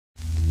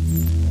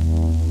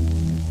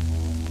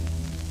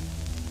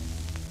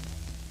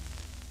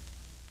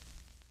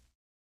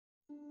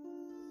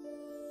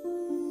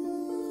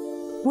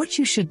What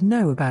you should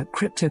know about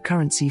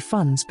cryptocurrency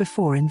funds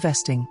before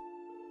investing.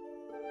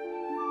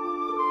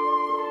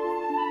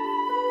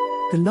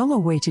 The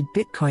long-awaited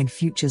Bitcoin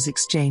Futures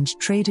Exchange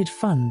Traded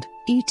Fund,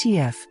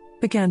 ETF,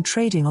 began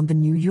trading on the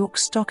New York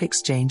Stock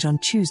Exchange on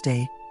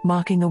Tuesday,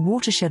 marking a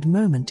watershed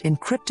moment in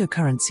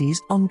cryptocurrency's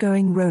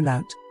ongoing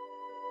rollout.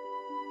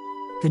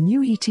 The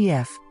new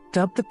ETF,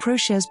 dubbed the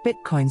ProShares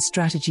Bitcoin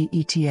Strategy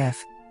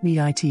ETF,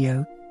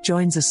 BITO,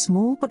 joins a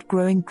small but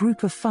growing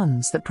group of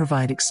funds that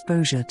provide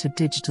exposure to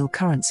digital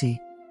currency.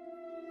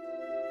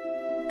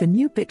 The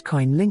new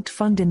Bitcoin-linked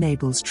fund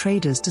enables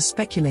traders to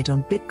speculate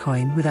on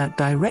Bitcoin without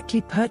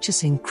directly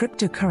purchasing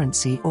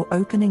cryptocurrency or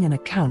opening an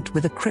account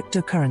with a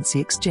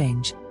cryptocurrency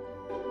exchange.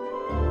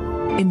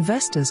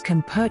 Investors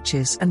can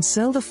purchase and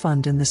sell the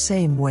fund in the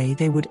same way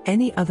they would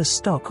any other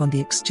stock on the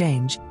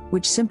exchange,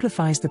 which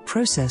simplifies the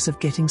process of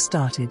getting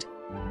started.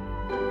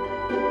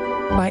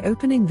 By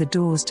opening the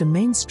doors to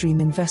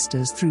mainstream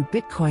investors through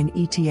Bitcoin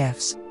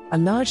ETFs, a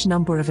large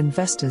number of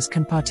investors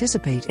can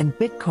participate in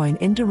Bitcoin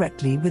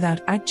indirectly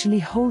without actually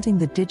holding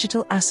the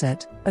digital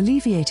asset,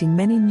 alleviating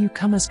many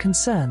newcomers'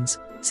 concerns,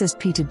 says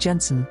Peter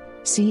Jensen,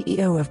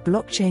 CEO of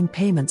blockchain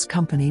payments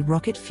company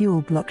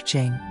RocketFuel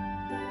Blockchain.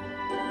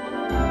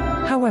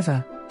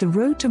 However, the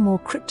road to more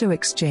crypto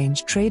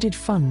exchange-traded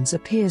funds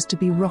appears to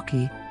be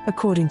rocky,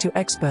 according to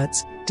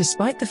experts,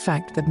 despite the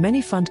fact that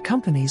many fund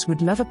companies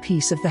would love a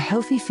piece of the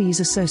healthy fees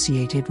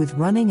associated with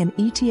running an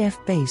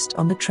ETF based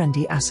on the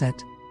trendy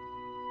asset.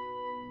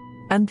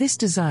 And this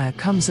desire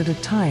comes at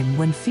a time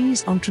when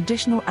fees on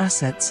traditional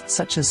assets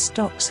such as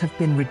stocks have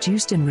been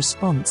reduced in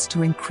response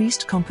to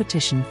increased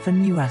competition for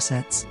new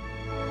assets.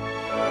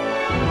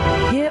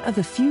 Here are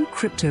the few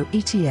crypto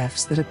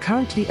ETFs that are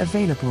currently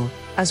available,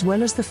 as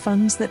well as the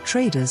funds that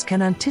traders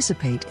can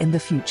anticipate in the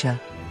future.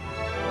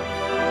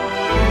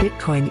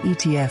 Bitcoin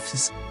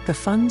ETFs, the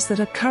funds that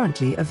are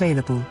currently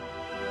available.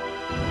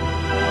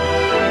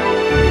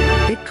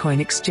 Bitcoin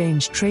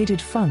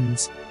exchange-traded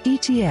funds,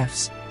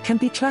 ETFs, can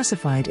be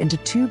classified into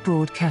two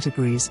broad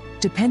categories,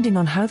 depending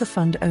on how the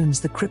fund owns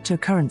the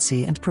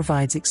cryptocurrency and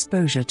provides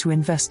exposure to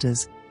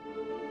investors.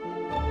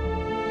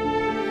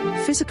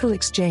 Physical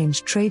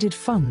exchange-traded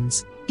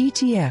funds,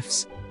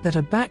 ETFs, that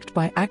are backed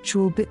by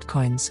actual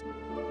bitcoins.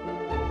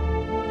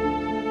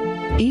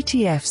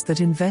 ETFs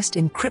that invest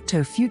in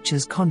crypto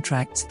futures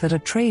contracts that are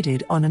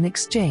traded on an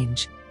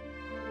exchange.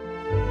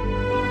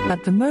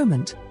 At the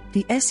moment,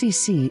 the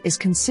SEC is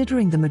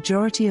considering the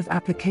majority of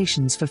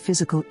applications for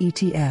physical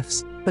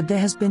ETFs, but there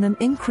has been an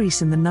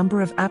increase in the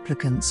number of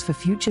applicants for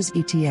futures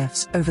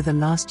ETFs over the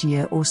last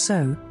year or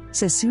so,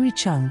 says Sui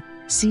Chung,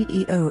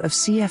 CEO of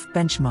CF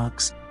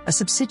Benchmarks, a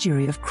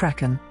subsidiary of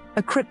Kraken,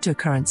 a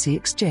cryptocurrency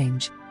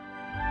exchange.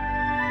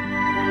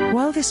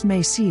 While this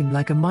may seem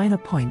like a minor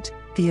point,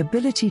 the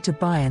ability to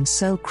buy and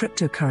sell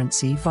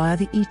cryptocurrency via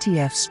the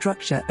ETF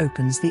structure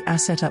opens the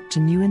asset up to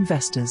new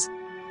investors.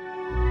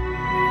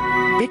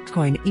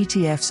 Bitcoin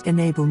ETFs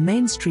enable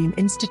mainstream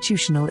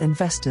institutional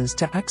investors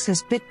to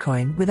access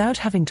Bitcoin without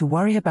having to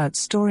worry about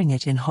storing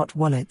it in hot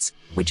wallets,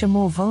 which are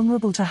more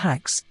vulnerable to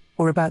hacks,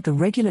 or about the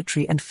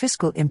regulatory and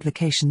fiscal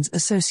implications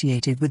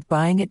associated with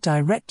buying it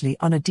directly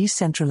on a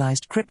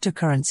decentralized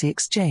cryptocurrency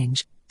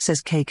exchange,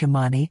 says Kay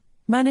Kamani,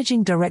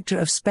 managing director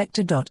of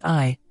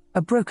Spectre.ai,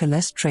 a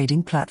brokerless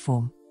trading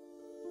platform.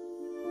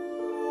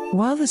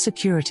 While the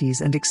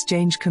Securities and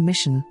Exchange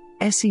Commission,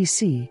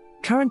 SEC,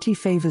 currently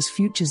favors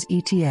futures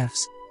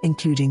ETFs,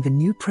 including the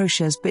new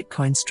ProShares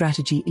Bitcoin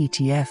Strategy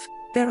ETF,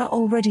 there are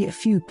already a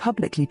few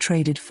publicly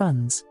traded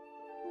funds.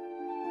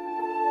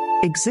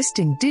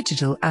 Existing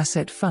digital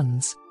asset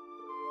funds.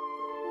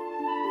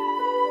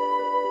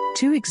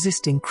 Two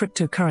existing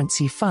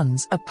cryptocurrency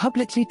funds are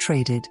publicly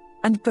traded,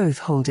 and both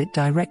hold it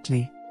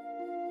directly.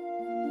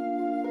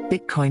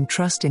 Bitcoin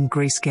Trust in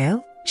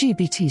Grayscale,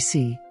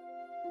 GBTC.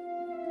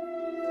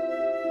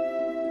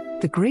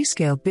 The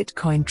Grayscale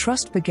Bitcoin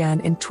Trust began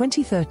in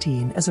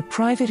 2013 as a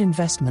private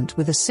investment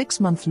with a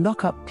 6-month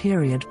lock-up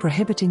period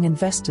prohibiting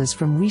investors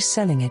from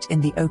reselling it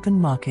in the open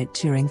market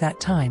during that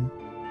time.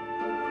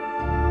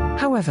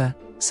 However,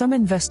 some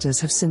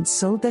investors have since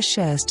sold their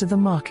shares to the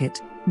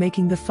market,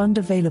 making the fund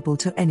available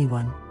to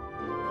anyone.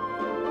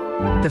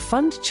 The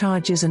fund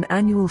charges an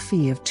annual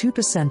fee of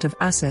 2% of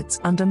assets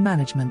under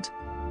management.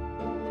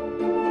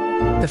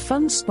 The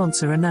fund's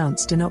sponsor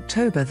announced in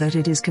October that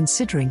it is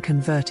considering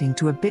converting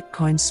to a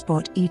Bitcoin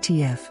spot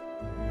ETF.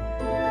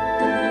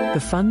 The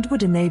fund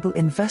would enable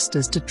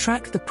investors to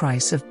track the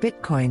price of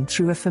Bitcoin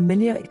through a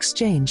familiar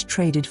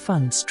exchange-traded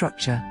fund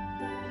structure.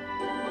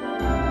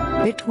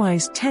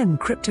 Bitwise 10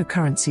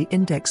 Cryptocurrency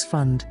Index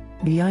Fund,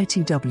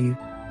 BITW.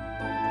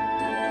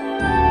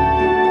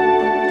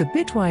 The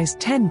Bitwise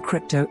 10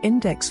 Crypto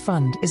Index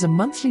Fund is a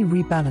monthly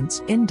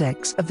rebalance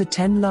index of the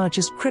 10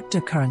 largest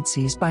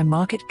cryptocurrencies by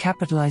market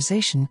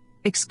capitalization,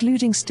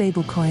 excluding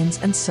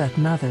stablecoins and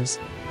certain others.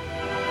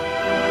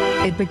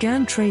 It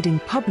began trading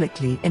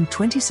publicly in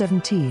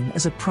 2017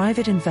 as a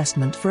private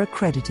investment for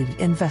accredited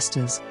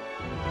investors.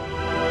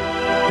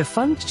 The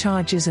fund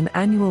charges an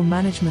annual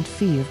management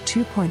fee of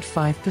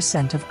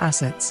 2.5% of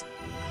assets.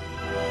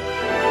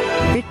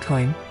 Bitcoin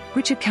Bitcoin,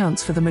 which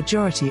accounts for the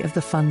majority of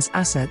the fund's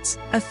assets.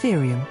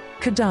 Ethereum,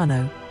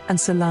 Cardano, and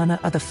Solana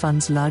are the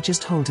fund's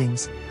largest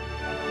holdings.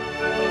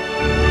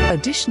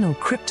 Additional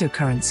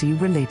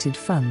cryptocurrency-related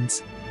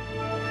funds.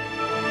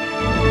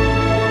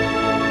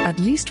 At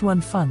least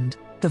one fund,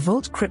 the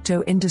Volt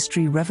Crypto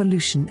Industry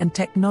Revolution and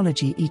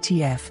Technology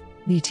ETF,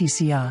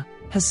 BTCR,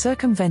 has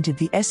circumvented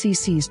the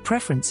SEC's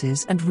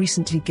preferences and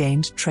recently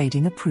gained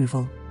trading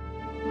approval.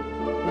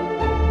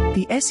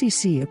 The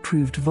SEC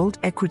approved Volt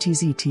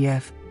Equities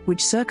ETF,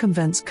 which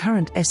circumvents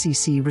current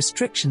SEC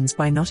restrictions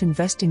by not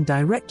investing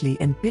directly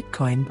in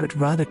Bitcoin but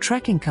rather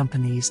tracking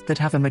companies that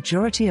have a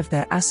majority of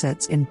their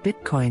assets in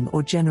Bitcoin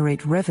or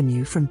generate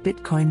revenue from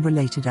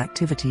Bitcoin-related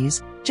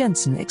activities,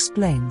 Jensen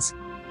explains.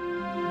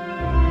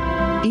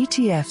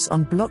 ETFs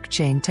on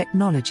blockchain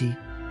technology.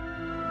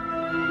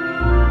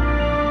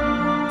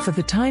 For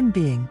the time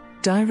being,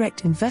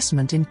 direct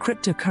investment in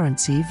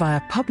cryptocurrency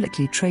via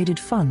publicly traded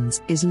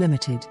funds is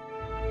limited.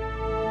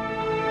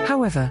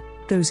 However,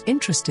 those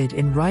interested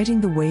in riding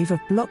the wave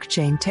of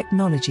blockchain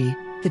technology,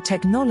 the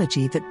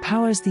technology that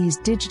powers these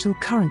digital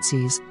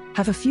currencies,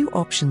 have a few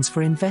options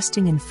for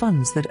investing in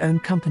funds that own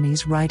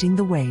companies riding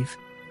the wave.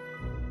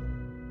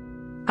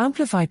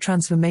 Amplify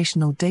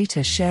Transformational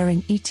Data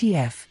Sharing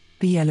ETF,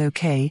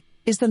 BLOK,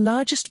 is the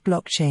largest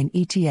blockchain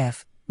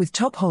ETF, with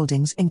top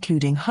holdings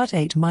including Hut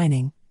 8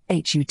 Mining,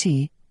 HUT,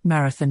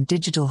 Marathon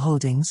Digital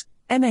Holdings,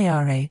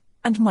 MARA,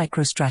 and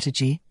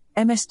MicroStrategy,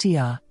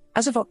 MSTR,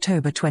 as of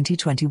October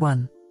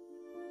 2021.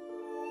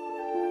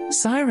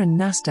 Siren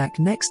Nasdaq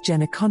Next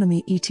Gen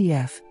Economy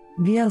ETF,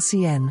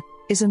 VLCN,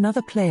 is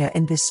another player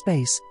in this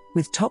space,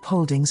 with top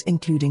holdings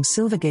including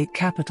Silvergate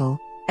Capital,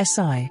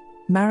 SI,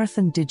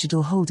 Marathon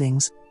Digital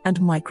Holdings, and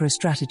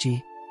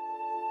MicroStrategy.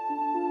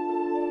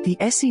 The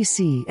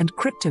SEC and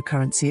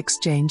cryptocurrency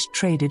exchange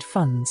traded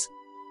funds.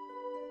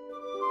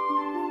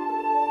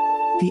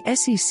 The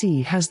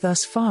SEC has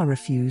thus far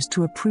refused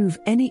to approve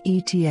any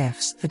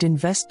ETFs that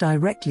invest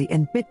directly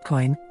in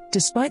Bitcoin,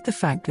 despite the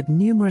fact that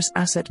numerous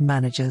asset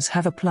managers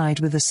have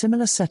applied with a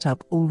similar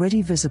setup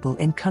already visible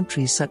in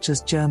countries such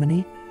as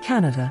Germany,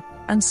 Canada,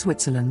 and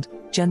Switzerland,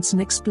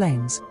 Jensen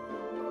explains.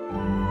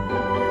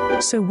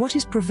 So what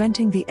is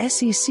preventing the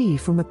SEC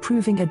from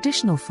approving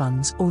additional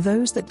funds or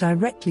those that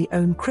directly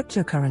own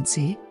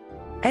cryptocurrency?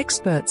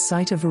 Experts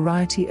cite a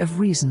variety of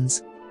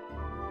reasons.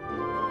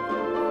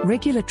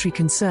 Regulatory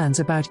concerns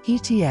about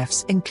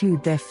ETFs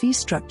include their fee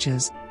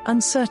structures,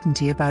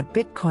 uncertainty about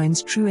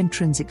Bitcoin's true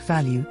intrinsic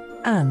value,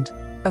 and,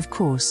 of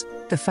course,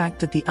 the fact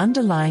that the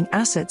underlying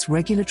asset's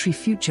regulatory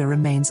future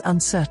remains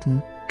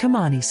uncertain,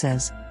 Kamani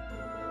says.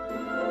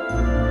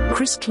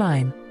 Chris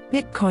Klein,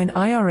 Bitcoin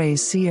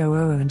IRA's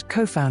COO and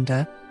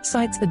co-founder,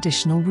 cites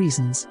additional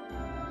reasons.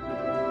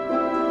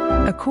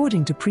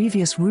 According to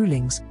previous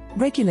rulings,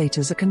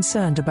 regulators are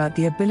concerned about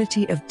the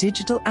ability of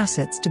digital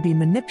assets to be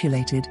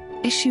manipulated,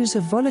 issues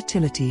of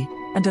volatility,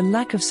 and a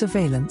lack of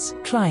surveillance,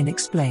 Klein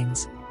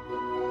explains.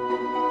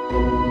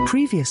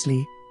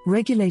 Previously,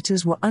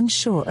 regulators were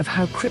unsure of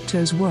how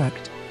cryptos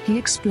worked, he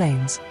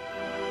explains.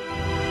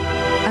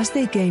 As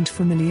they gained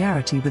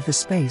familiarity with the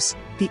space,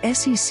 the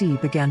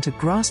SEC began to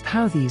grasp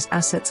how these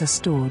assets are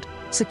stored,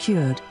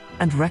 secured,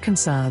 and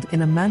reconciled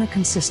in a manner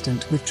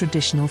consistent with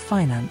traditional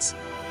finance.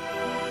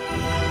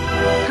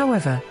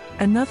 However,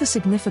 another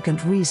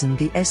significant reason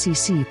the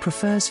SEC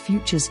prefers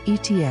futures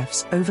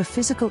ETFs over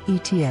physical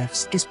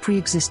ETFs is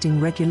pre-existing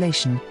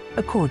regulation,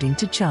 according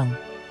to Chung.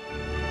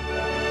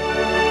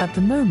 At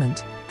the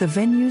moment, the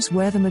venues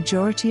where the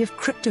majority of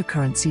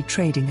cryptocurrency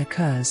trading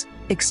occurs,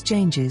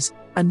 exchanges,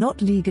 are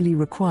not legally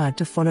required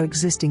to follow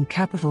existing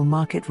capital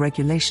market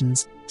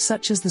regulations,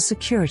 such as the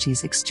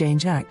Securities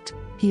Exchange Act,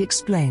 he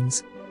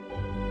explains.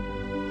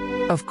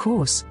 Of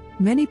course,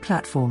 many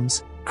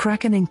platforms,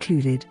 Kraken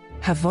included,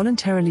 have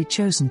voluntarily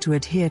chosen to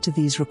adhere to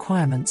these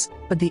requirements,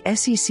 but the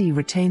SEC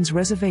retains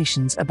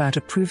reservations about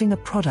approving a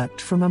product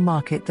from a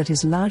market that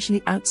is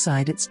largely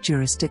outside its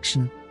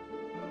jurisdiction.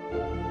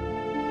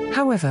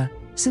 However,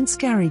 since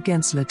Gary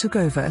Gensler took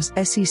over as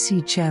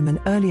SEC chairman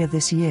earlier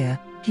this year,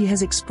 he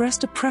has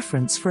expressed a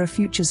preference for a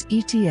futures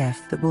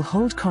ETF that will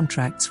hold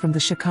contracts from the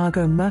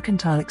Chicago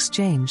Mercantile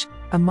Exchange,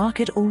 a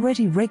market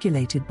already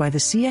regulated by the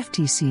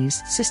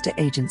CFTC's sister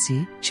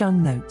agency,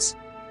 Chung notes.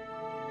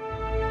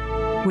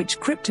 Which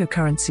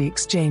cryptocurrency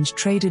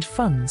exchange-traded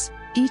funds,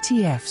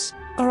 ETFs,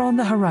 are on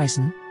the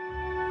horizon?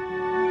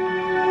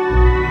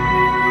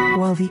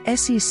 While the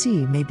SEC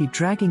may be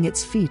dragging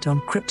its feet on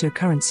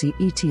cryptocurrency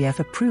ETF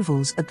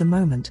approvals at the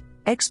moment,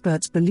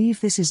 experts believe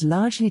this is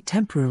largely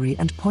temporary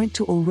and point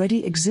to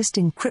already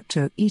existing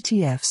crypto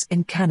ETFs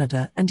in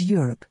Canada and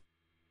Europe.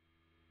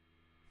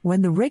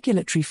 When the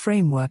regulatory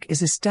framework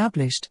is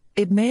established,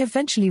 it may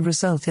eventually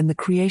result in the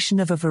creation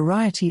of a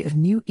variety of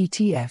new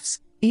ETFs,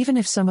 even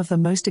if some of the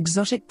most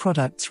exotic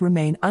products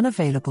remain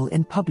unavailable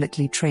in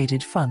publicly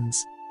traded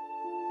funds.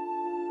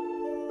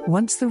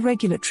 Once the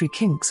regulatory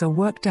kinks are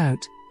worked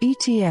out,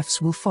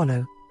 ETFs will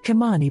follow,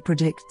 Kamani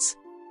predicts.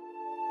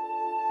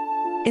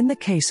 In the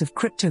case of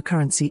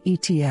cryptocurrency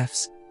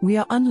ETFs, We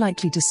are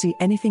unlikely to see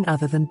anything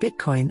other than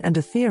Bitcoin and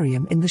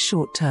Ethereum in the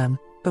short term,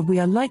 but we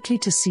are likely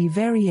to see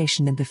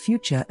variation in the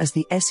future as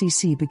the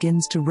SEC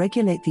begins to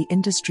regulate the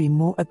industry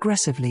more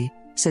aggressively,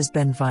 says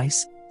Ben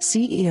Weiss,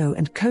 CEO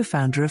and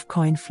co-founder of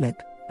CoinFlip,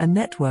 a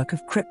network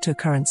of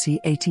cryptocurrency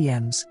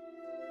ATMs.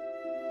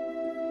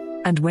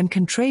 And when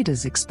can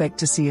traders expect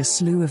to see a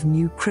slew of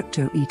new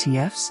crypto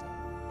ETFs?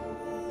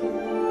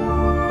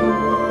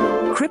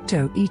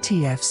 Crypto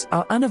ETFs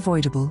are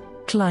unavoidable,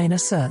 Klein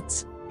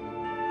asserts.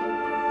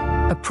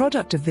 A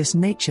product of this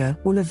nature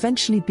will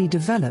eventually be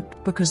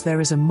developed because there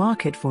is a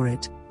market for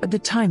it, but the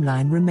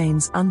timeline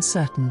remains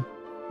uncertain.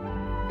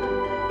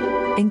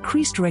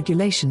 Increased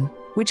regulation,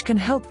 which can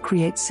help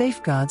create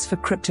safeguards for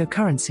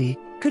cryptocurrency,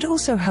 could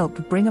also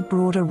help bring a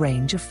broader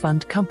range of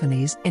fund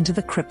companies into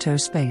the crypto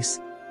space.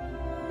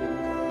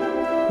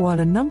 While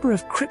a number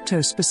of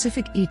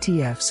crypto-specific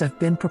ETFs have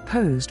been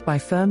proposed by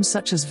firms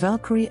such as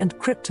Valkyrie and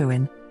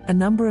Cryptoin, a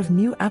number of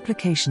new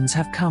applications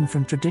have come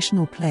from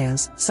traditional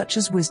players such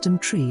as Wisdom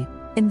Tree,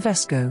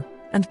 Invesco,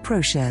 and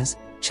ProShares,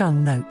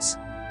 Chung notes.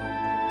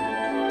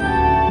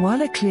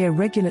 While a clear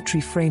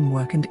regulatory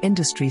framework and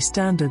industry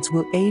standards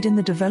will aid in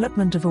the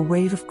development of a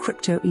wave of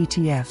crypto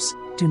ETFs,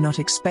 do not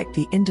expect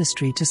the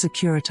industry to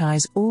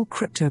securitize all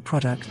crypto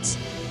products.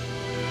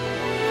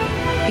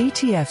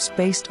 ETFs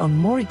based on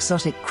more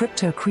exotic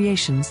crypto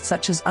creations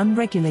such as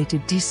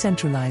unregulated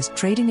decentralized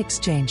trading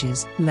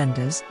exchanges,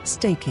 lenders,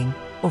 staking,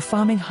 or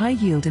farming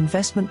high-yield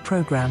investment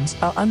programs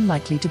are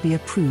unlikely to be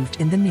approved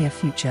in the near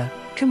future,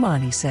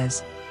 Kamani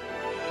says.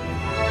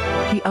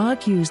 He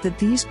argues that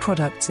these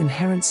products'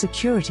 inherent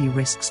security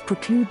risks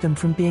preclude them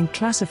from being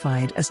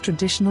classified as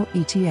traditional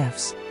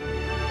ETFs.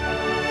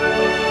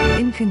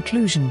 In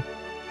conclusion,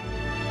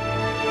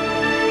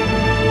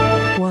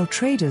 while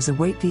traders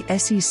await the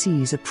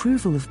SEC's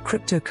approval of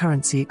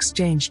cryptocurrency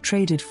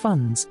exchange-traded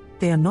funds,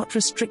 they are not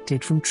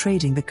restricted from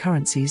trading the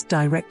currencies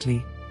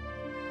directly.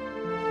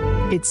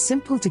 It's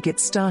simple to get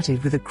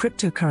started with a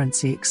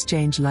cryptocurrency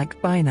exchange like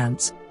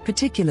Binance,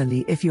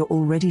 particularly if you're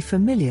already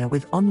familiar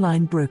with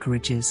online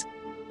brokerages.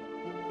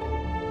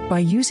 By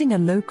using a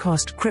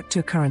low-cost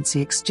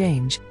cryptocurrency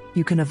exchange,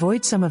 you can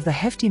avoid some of the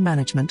hefty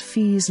management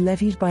fees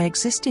levied by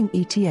existing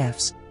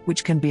ETFs,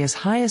 which can be as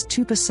high as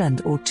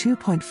 2% or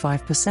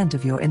 2.5%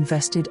 of your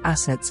invested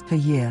assets per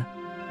year.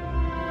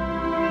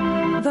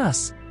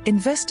 Thus,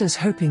 investors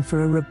hoping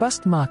for a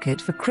robust market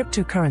for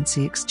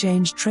cryptocurrency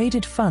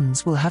exchange-traded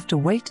funds will have to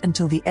wait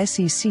until the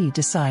SEC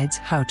decides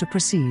how to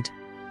proceed.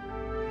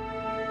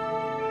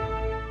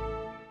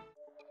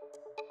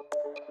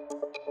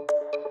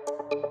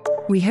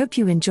 We hope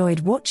you enjoyed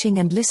watching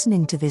and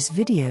listening to this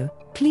video.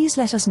 Please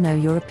let us know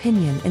your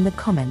opinion in the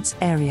comments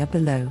area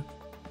below.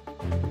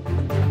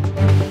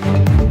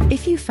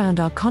 If you found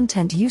our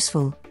content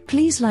useful,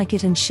 please like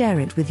it and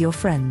share it with your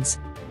friends.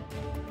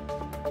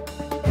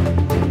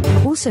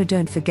 Also,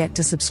 don't forget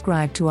to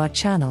subscribe to our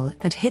channel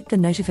and hit the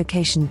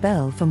notification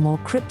bell for more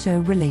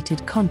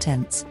crypto-related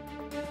contents.